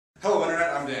Hello Internet,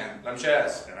 I'm Dan. I'm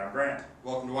Chaz. And I'm Grant.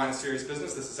 Welcome to Wine and Serious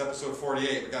Business. This is episode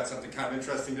 48. We got something kind of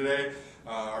interesting today.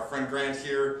 Our friend Grant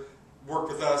here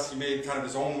worked with us. He made kind of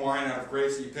his own wine out of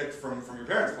grapes that you picked from your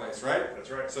parents' place, right? That's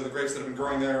right. So the grapes that have been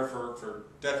growing there for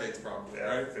decades probably,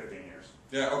 Yeah, right? 15 years.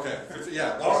 Yeah, okay.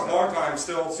 Yeah, long time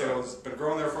still, so it's been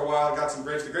growing there for a while. Got some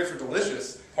grapes. The grapes are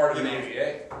delicious. Part of the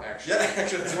AVA, actually. Yeah,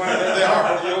 actually, that's why they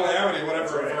are. You don't have any,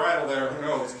 whatever varietal there, who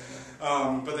knows.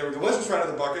 But they were delicious right out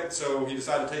of the bucket, so he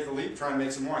decided to take the leap, try and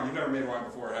make some wine. You've never made wine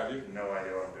before, have you? No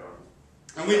idea what I'm doing.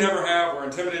 And we never have. We're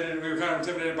intimidated. We were kind of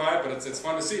intimidated by it, but it's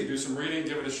fun to see. Do some reading,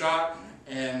 give it a shot,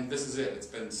 and this is it. It's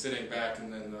been sitting back in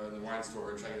the wine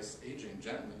storage, I guess, aging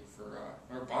gently for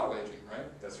or bottle aging,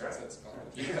 right? That's right. That's bottle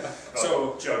aging. Yeah.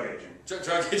 So jug aging.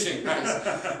 Jug aging, nice.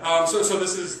 So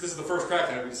this is the first crack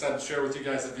at it. We decided to share with you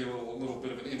guys. That'd be a little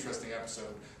bit of an interesting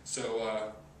episode.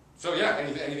 So yeah,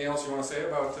 anything else you want to say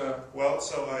about? Well,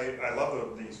 so I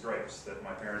love these grapes that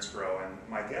my parents grow, and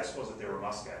my guess was that they were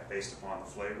Muscat based upon the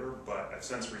flavor, but I've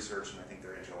since researched and I think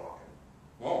they're Interlaken.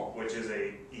 Whoa. Which is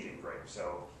a eating grape,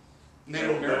 so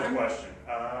Native American? No question.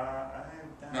 I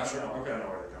Not sure. I Okay. don't know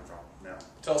where they come from. No.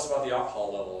 Tell us about the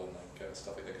alcohol level and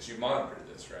stuff like that, because you monitored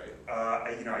this, right?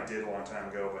 I did a long time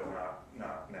ago, but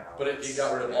not now. But it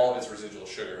got rid of all of its residual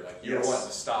sugar. Like you Yes. were wanting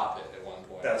to stop it at one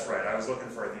point. That's right. I was looking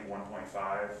for I think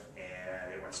 1.5,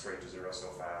 and it went straight to 0 so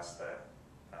fast that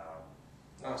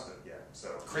yeah. So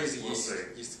Crazy we'll yeast. see.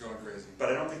 Yeast going crazy. But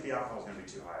I don't think the alcohol is going to be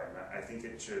too high. I think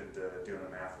it should, doing the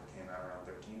math, it came out around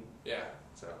 13. Yeah.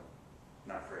 So,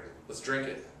 not crazy. Let's drink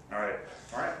it. All right.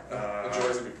 The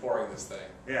joys of be pouring this thing.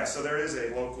 Yeah, so there is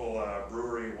a local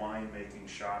brewery wine-making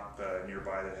shop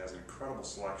nearby that has an incredible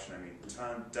selection. I mean,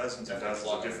 dozens and dozens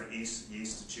of different yeast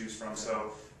to choose from.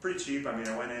 So, pretty cheap. I mean,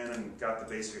 I went in and got the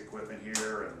basic equipment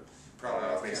here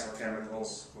and basic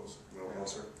chemicals. A little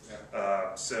closer.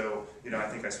 Yeah. So, I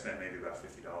think I spent maybe about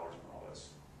 $50 on all this.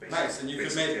 Nice, and you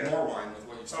could make more wine with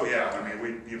what you spent. Oh yeah, I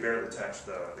mean, you barely touch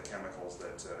the chemicals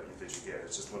that you get.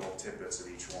 It's just little tidbits of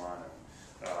each one. And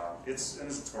there's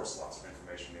of course lots of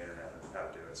information on the internet on how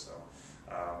to do it. So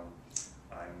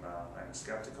I'm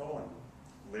skeptical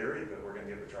and leery, but we're going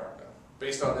to give it a try.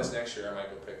 Based on this, next year I might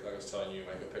go pick. Like I was telling you, I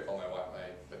might go pick all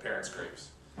my parents' grapes,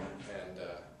 and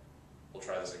we'll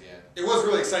try this again. It was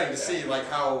really exciting to see like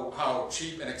how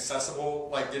cheap and accessible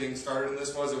like getting started in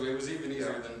this was. It was even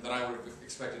easier than I would have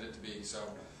expected it to be. So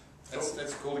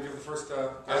that's cool to give the first try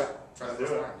the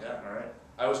first wine. Yeah. All right.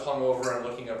 I was hungover and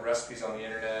looking up recipes on the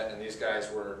internet, and these guys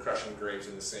were crushing grapes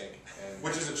in the sink. And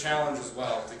Which is a challenge as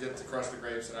well, to get to crush the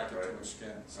grapes and not get too much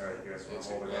skin. All right, you guys want to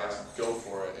hold it yeah, down? go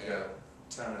for it. Yeah.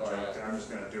 Ton of junk, and I'm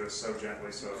just going to do it so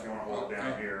gently, so if you want to hold it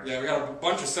down here. Yeah, we got a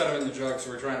bunch of sediment in the jug,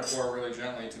 so we're trying to pour it really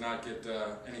gently to not get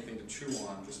anything to chew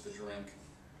on, just to drink.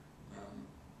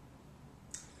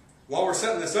 While we're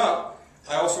setting this up,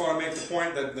 I also want to make the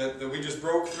point that we just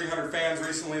broke 300 fans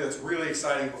recently. That's really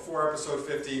exciting. Before episode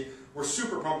 50, we're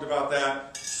super pumped about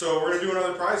that. So we're going to do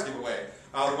another prize giveaway.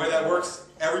 The way that works,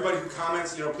 everybody who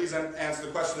comments, please answer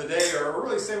the question of the day, or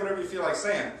really say whatever you feel like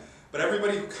saying. But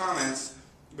everybody who comments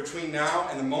between now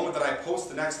and the moment that I post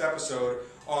the next episode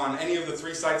on any of the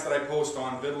 3 sites that I post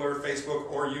on, Vidler,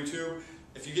 Facebook, or YouTube,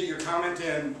 if you get your comment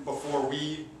in before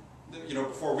we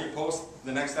post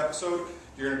the next episode,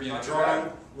 you're going to be in a drawing.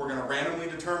 We're going to randomly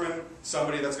determine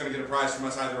somebody that's going to get a prize from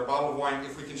us, either a bottle of wine,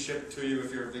 if we can ship it to you,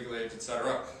 if you're a legal age,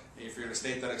 etc. If you're in a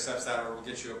state that accepts that, or we'll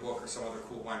get you a book or some other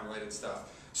cool wine-related stuff.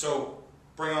 So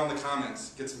bring on the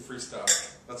comments, get some free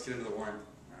stuff. Let's get into the wine.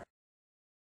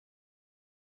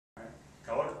 All right.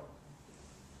 Color?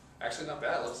 Actually, not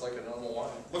bad. Looks like a normal wine.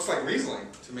 Looks like Riesling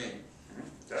to me.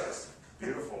 It does.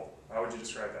 Beautiful. How would you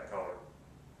describe that color?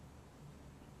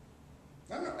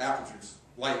 I don't know, apple juice.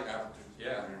 Light apple juice.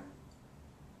 Yeah.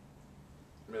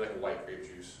 Maybe like a white grape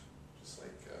juice, just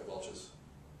like Welch's.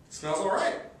 Smells all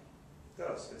right. It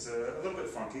does. It's a little bit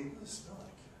funky. What does it smell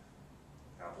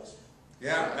like? Apples.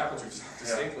 Yeah, apple juice.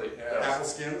 Distinctly, yeah. Apple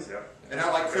skins. Yep. And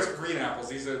not like crisp green apples.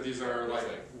 These are like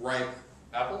ripe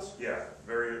apples. Yeah,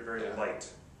 very light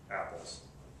apples.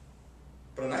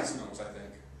 But a nice nose, I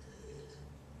think.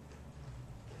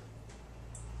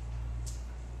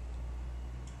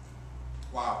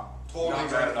 Wow. Totally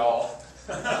Not bad at all.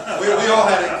 we all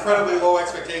had incredibly low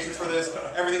expectations for this.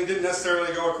 Everything didn't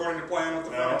necessarily go according to plan with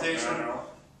the fermentation.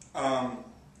 No.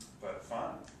 But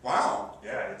fun. Wow.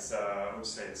 Yeah, it's I would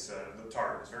say it's the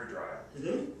tart. It's very dry.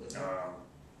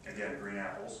 Again, green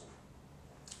apples.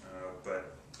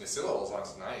 But It still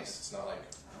sounds nice. It's not like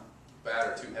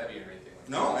bad or too heavy or anything. Like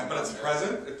no, that. but it's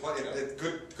present. It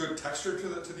good texture to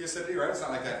the acidity, right? It's not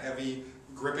like that heavy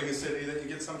gripping acidity that you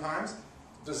get sometimes.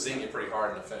 It does zing you pretty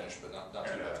hard in the finish, but not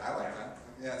too bad. I like that.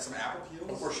 Yeah, some apple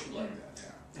peels. Of course you like that.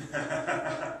 Yeah.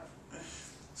 I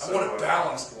So, want a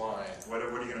balanced wine. What are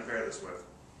you going to pair this with?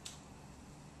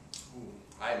 Ooh,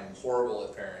 I am horrible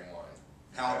at pairing wine.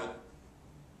 Halibut.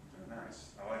 Oh,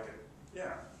 nice. I like it.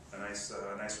 Yeah. A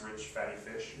nice rich, fatty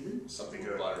fish. Something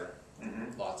good. with butter.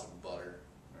 Mm-hmm. Lots of butter.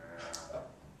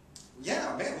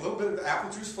 Yeah, man, a little bit of apple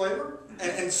juice flavor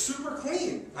and super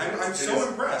clean. I'm so is,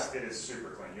 impressed. It is super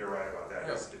clean. You're right about that.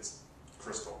 Yeah. It's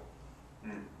crystal.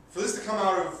 Mm. For this to come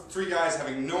out of three guys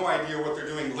having no idea what they're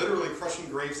doing, literally crushing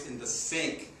grapes in the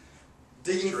sink,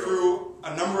 digging through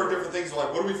a number of different things,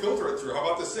 like, what do we filter it through? How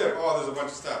about the sip? Oh, there's a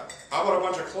bunch of stuff. How about a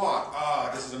bunch of cloth?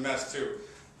 Ah, this is a mess too.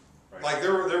 Right. Like, we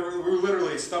were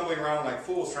literally stumbling around like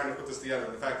fools trying to put this together.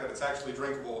 The fact that it's actually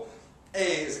drinkable, A,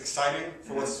 is exciting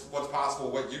for what's possible,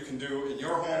 what you can do in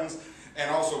your homes, and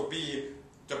also B,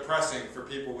 depressing for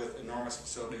people with enormous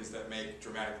facilities that make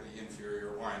dramatically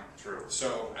inferior wine. True.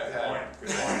 So, I've Good had, wine. Good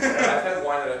wine. I've had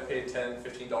wine that I paid $10,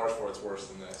 $15 for. It's worse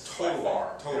than this. totally, By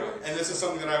far. totally. And this is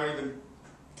something that I would even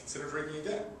consider drinking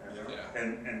again. You know? Yeah.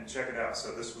 And check it out.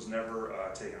 So this was never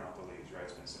taken off the leaves, right?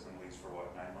 It's been sitting in the leaves for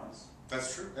what, 9 months?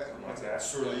 That's true. Yeah. Something like that.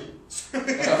 Surely.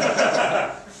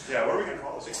 Yeah. What are we gonna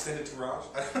call this? Extended tirage.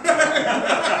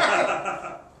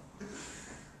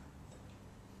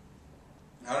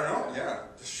 I don't know. Yeah,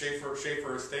 just Schaefer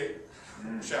Estate.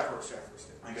 Schaffer Estate.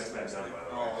 I guess that's done, by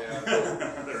the way. Oh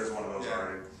yeah. There is one of those Yeah.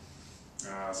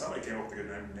 already. Somebody came up with a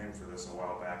good name for this a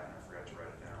while back, and I forgot to write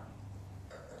it down.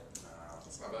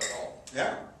 That's not bad at all.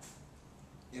 Yeah.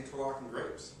 Interlaken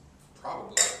grapes.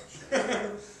 Probably.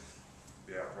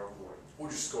 Yeah, probably.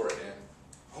 What'd you score it, Dan?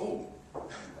 Oh.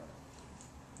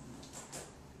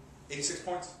 86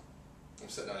 points. I'm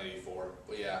sitting on 84.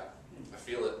 But yeah, I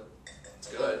feel it. It's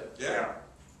good. Yeah.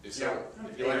 If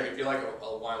you like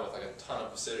a wine with like a ton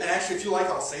of acidity. And actually, if you like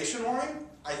Alsatian wine,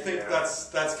 I think Yeah.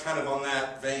 that's kind of on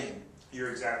that vein. You're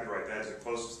exactly right. That is the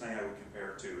closest thing I would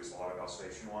compare it to. Is a lot of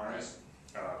Alsatian wines.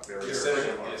 Very The similar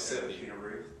acidity, the to acidity. Pinot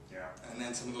Gris. Yeah. And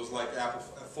then some of those like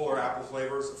fuller apple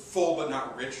flavors, full but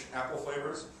not rich apple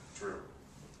flavors. True.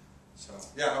 So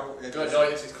yeah, Good. No,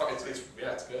 it's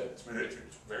good. It's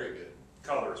very good.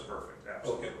 Color is perfect.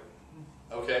 Absolutely.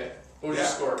 Okay. What would you Yeah.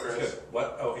 score, Chris?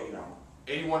 What? Oh, 81.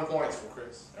 81 points from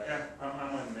Chris. All right. Yeah,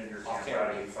 I'm in your Off camp, camera.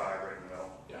 about 85 right in the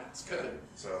middle. Yeah, it's good.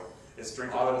 So it's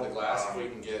drinkable. Bottom of the glass, if we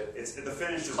can get. It's the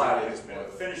finish is Cloudy really, as well.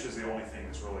 the finish is the only thing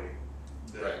that's really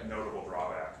the Right. notable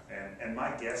drawback. And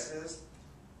my guess is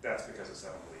that's because it's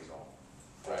 7 degrees all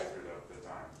Right. through the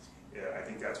time. Yeah, I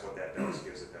think that's what that does,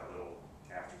 gives it that little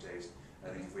aftertaste. I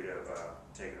think if we'd have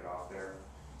taken it off there,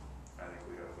 I think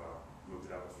we'd have moved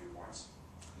it up a few points.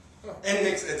 And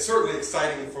it's certainly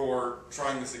exciting for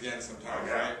trying this again sometime,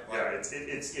 right? Yeah,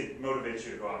 it motivates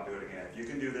you to go out and do it again. If you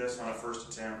can do this on a first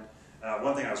attempt,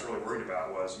 one thing I was really worried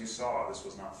about was you saw this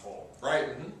was not full. Right.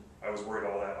 Mm-hmm. I was worried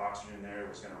all that oxygen in there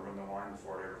was going to ruin the wine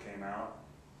before it ever came out.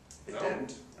 It No.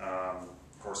 didn't.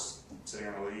 Of course, sitting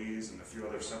on the leaves and a few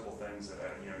other simple things that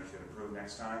you could improve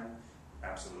next time.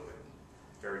 Absolutely,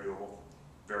 very doable,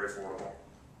 very affordable,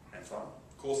 and fun.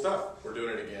 Cool stuff. We're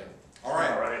doing it again. All right.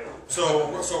 All right.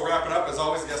 So wrapping up, as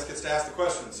always, the guest gets to ask the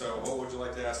question. So what would you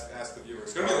like to ask the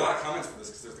viewers? There's going to be a lot of comments for this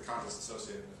because there's the contest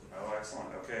associated with it. Oh, excellent.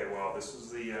 Okay, well, this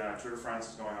is the Tour de France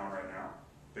is going on right now.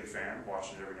 Big fan,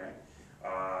 watching it every day.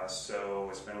 So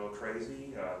it's been a little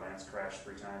crazy. Lance crashed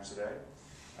 3 times today.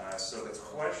 So the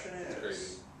question That's crazy.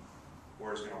 is,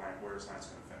 where's Lance going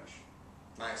to finish?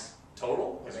 Nice.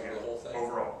 Total? Is Is he it gonna, the whole thing?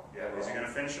 overall, yeah. Is he Overall. going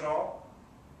to finish it all?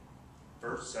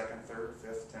 First, second, third,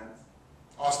 fifth, 10th?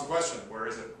 Awesome question. Where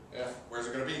is it? Yeah. Where's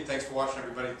it going to be? Thanks for watching,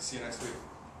 everybody. See you next week.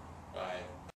 Bye.